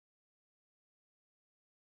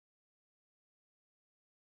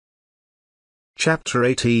Chapter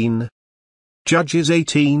 18. Judges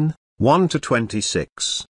 18,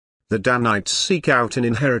 1-26. The Danites seek out an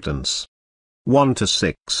inheritance.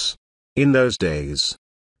 1-6. In those days,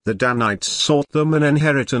 the Danites sought them an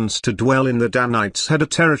inheritance to dwell in. The Danites had a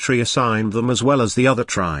territory assigned them as well as the other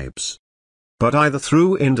tribes. But either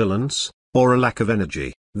through indolence, or a lack of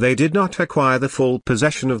energy, they did not acquire the full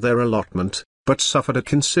possession of their allotment, but suffered a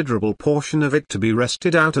considerable portion of it to be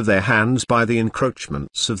wrested out of their hands by the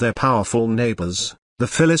encroachments of their powerful neighbors, the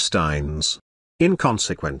Philistines. In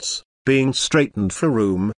consequence, being straitened for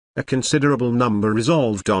room, a considerable number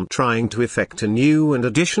resolved on trying to effect a new and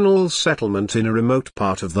additional settlement in a remote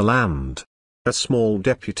part of the land. A small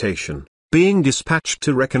deputation, being dispatched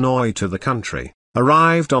to reconnoiter the country,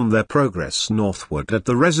 arrived on their progress northward at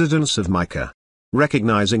the residence of Micah.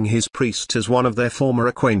 Recognizing his priest as one of their former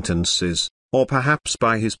acquaintances, or perhaps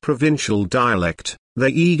by his provincial dialect, they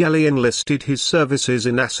eagerly enlisted his services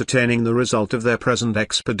in ascertaining the result of their present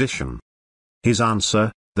expedition. His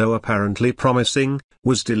answer, though apparently promising,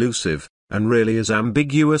 was delusive, and really as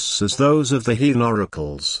ambiguous as those of the heathen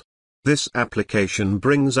oracles. This application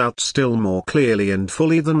brings out still more clearly and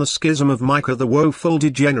fully than the schism of Micah the woeful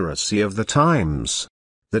degeneracy of the times.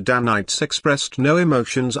 The Danites expressed no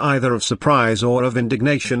emotions either of surprise or of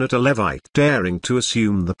indignation at a Levite daring to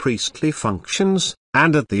assume the priestly functions,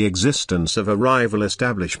 and at the existence of a rival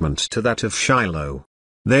establishment to that of Shiloh.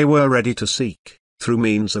 They were ready to seek, through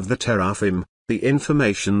means of the teraphim, the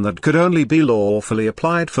information that could only be lawfully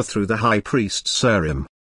applied for through the high priest's Urim.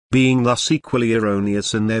 Being thus equally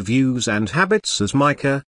erroneous in their views and habits as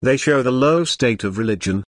Micah, they show the low state of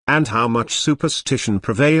religion, and how much superstition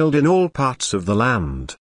prevailed in all parts of the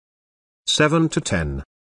land. 7-10.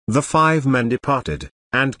 The 5 men departed,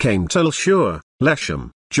 and came to Shur,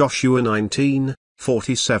 Leshem, Joshua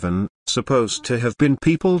 19:47, supposed to have been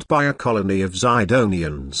peopled by a colony of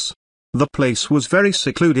Zidonians. The place was very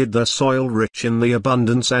secluded, the soil rich in the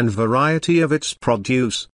abundance and variety of its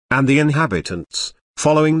produce, and the inhabitants,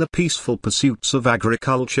 following the peaceful pursuits of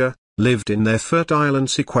agriculture, lived in their fertile and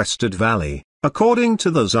sequestered valley, according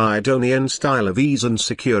to the Zidonian style of ease and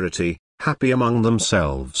security, happy among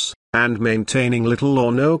themselves, and maintaining little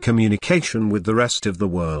or no communication with the rest of the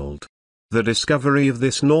world. The discovery of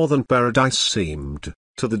this northern paradise seemed,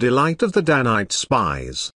 to the delight of the Danite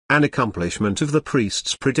spies, an accomplishment of the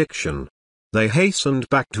priest's prediction. They hastened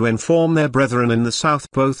back to inform their brethren in the south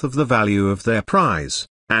both of the value of their prize,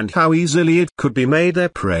 and how easily it could be made their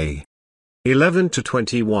prey.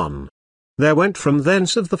 11-21. There went from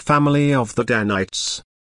thence of the family of the Danites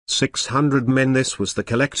 600 men. This was the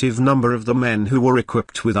collective number of the men who were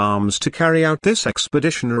equipped with arms to carry out this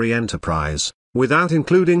expeditionary enterprise, without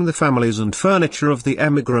including the families and furniture of the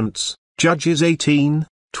emigrants. Judges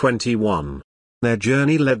 18:21. Their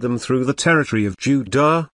journey led them through the territory of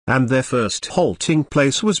Judah, and their first halting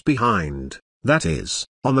place was behind, that is,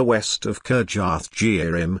 on the west of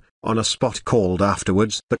Kirjath-Jearim, on a spot called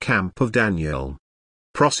afterwards the Camp of Daniel.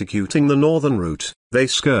 Prosecuting the northern route, they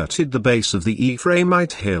skirted the base of the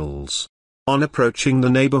Ephraimite hills. On approaching the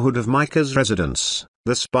neighborhood of Micah's residence,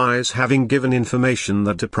 the spies having given information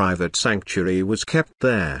that a private sanctuary was kept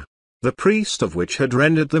there, the priest of which had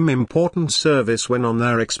rendered them important service when on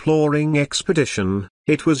their exploring expedition,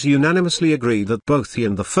 it was unanimously agreed that both he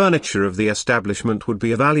and the furniture of the establishment would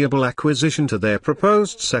be a valuable acquisition to their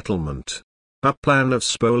proposed settlement. A plan of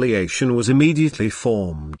spoliation was immediately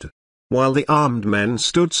formed. While the armed men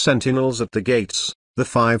stood sentinels at the gates, the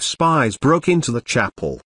 5 spies broke into the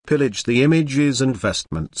chapel, pillaged the images and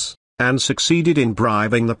vestments, and succeeded in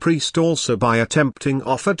bribing the priest also by a tempting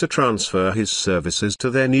offer to transfer his services to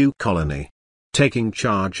their new colony. Taking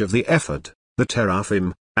charge of the ephod, the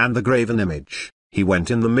teraphim, and the graven image, he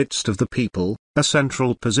went in the midst of the people, a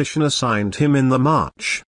central position assigned him in the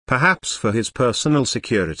march, perhaps for his personal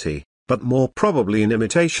security, but more probably in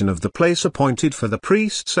imitation of the place appointed for the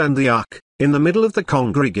priests and the ark, in the middle of the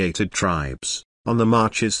congregated tribes, on the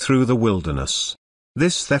marches through the wilderness.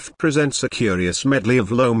 This theft presents a curious medley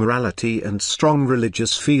of low morality and strong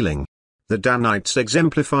religious feeling. The Danites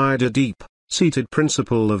exemplified a deep-seated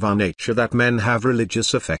principle of our nature that men have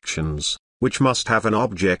religious affections, which must have an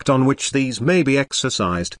object on which these may be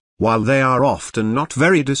exercised, while they are often not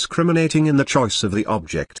very discriminating in the choice of the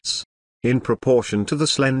objects. In proportion to the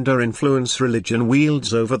slender influence religion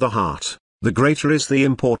wields over the heart, the greater is the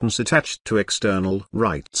importance attached to external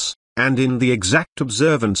rites, and in the exact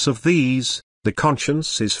observance of these, the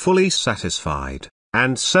conscience is fully satisfied,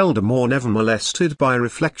 and seldom or never molested by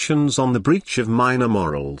reflections on the breach of minor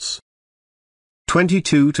morals.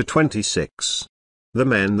 22-26. The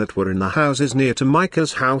men that were in the houses near to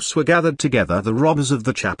Micah's house were gathered together, the robbers of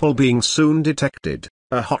the chapel being soon detected,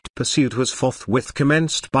 A hot pursuit was forthwith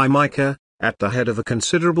commenced by Micah, at the head of a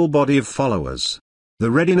considerable body of followers.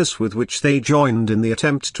 The readiness with which they joined in the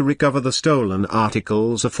attempt to recover the stolen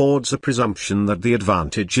articles affords a presumption that the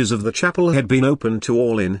advantages of the chapel had been open to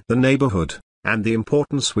all in the neighborhood, and the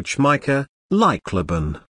importance which Micah, like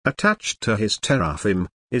Laban, attached to his teraphim,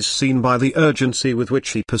 is seen by the urgency with which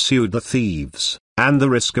he pursued the thieves, and the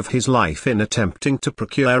risk of his life in attempting to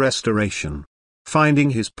procure restoration. Finding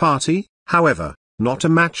his party, however, not a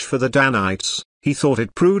match for the Danites, he thought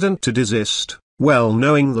it prudent to desist, well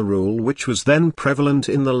knowing the rule which was then prevalent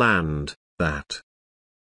in the land, that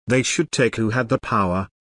they should take who had the power,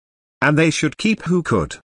 and they should keep who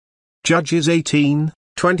could. Judges 18,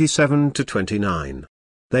 27-29.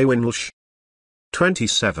 They win Ulsh.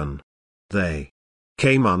 27. They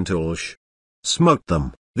came unto Ulsh, smote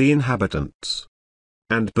them, the inhabitants,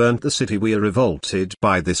 and burnt the city. We are revolted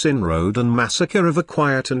by this inroad and massacre of a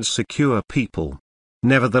quiet and secure people.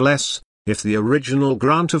 Nevertheless, if the original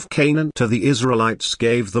grant of Canaan to the Israelites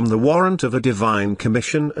gave them the warrant of a divine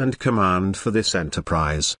commission and command for this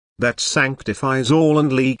enterprise, that sanctifies all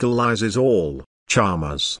and legalizes all,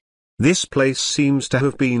 Chalmers, this place seems to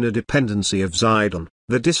have been a dependency of Zidon,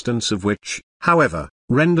 the distance of which, however,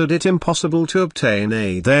 rendered it impossible to obtain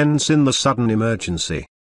aid thence in the sudden emergency.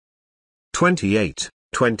 28,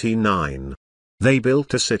 29. They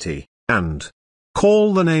built a city, and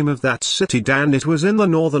call the name of that city Dan. It was in the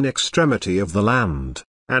northern extremity of the land,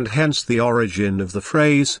 and hence the origin of the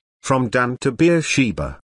phrase, from Dan to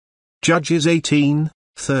Beersheba. Judges 18,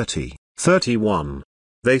 30, 31.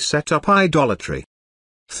 They set up idolatry.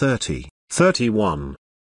 30, 31.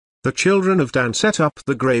 The children of Dan set up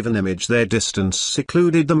the graven image. Their distance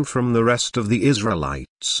secluded them from the rest of the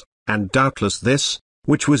Israelites, and doubtless this,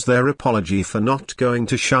 which was their apology for not going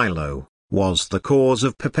to Shiloh, was the cause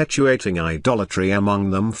of perpetuating idolatry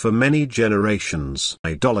among them for many generations.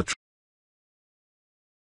 Idolatry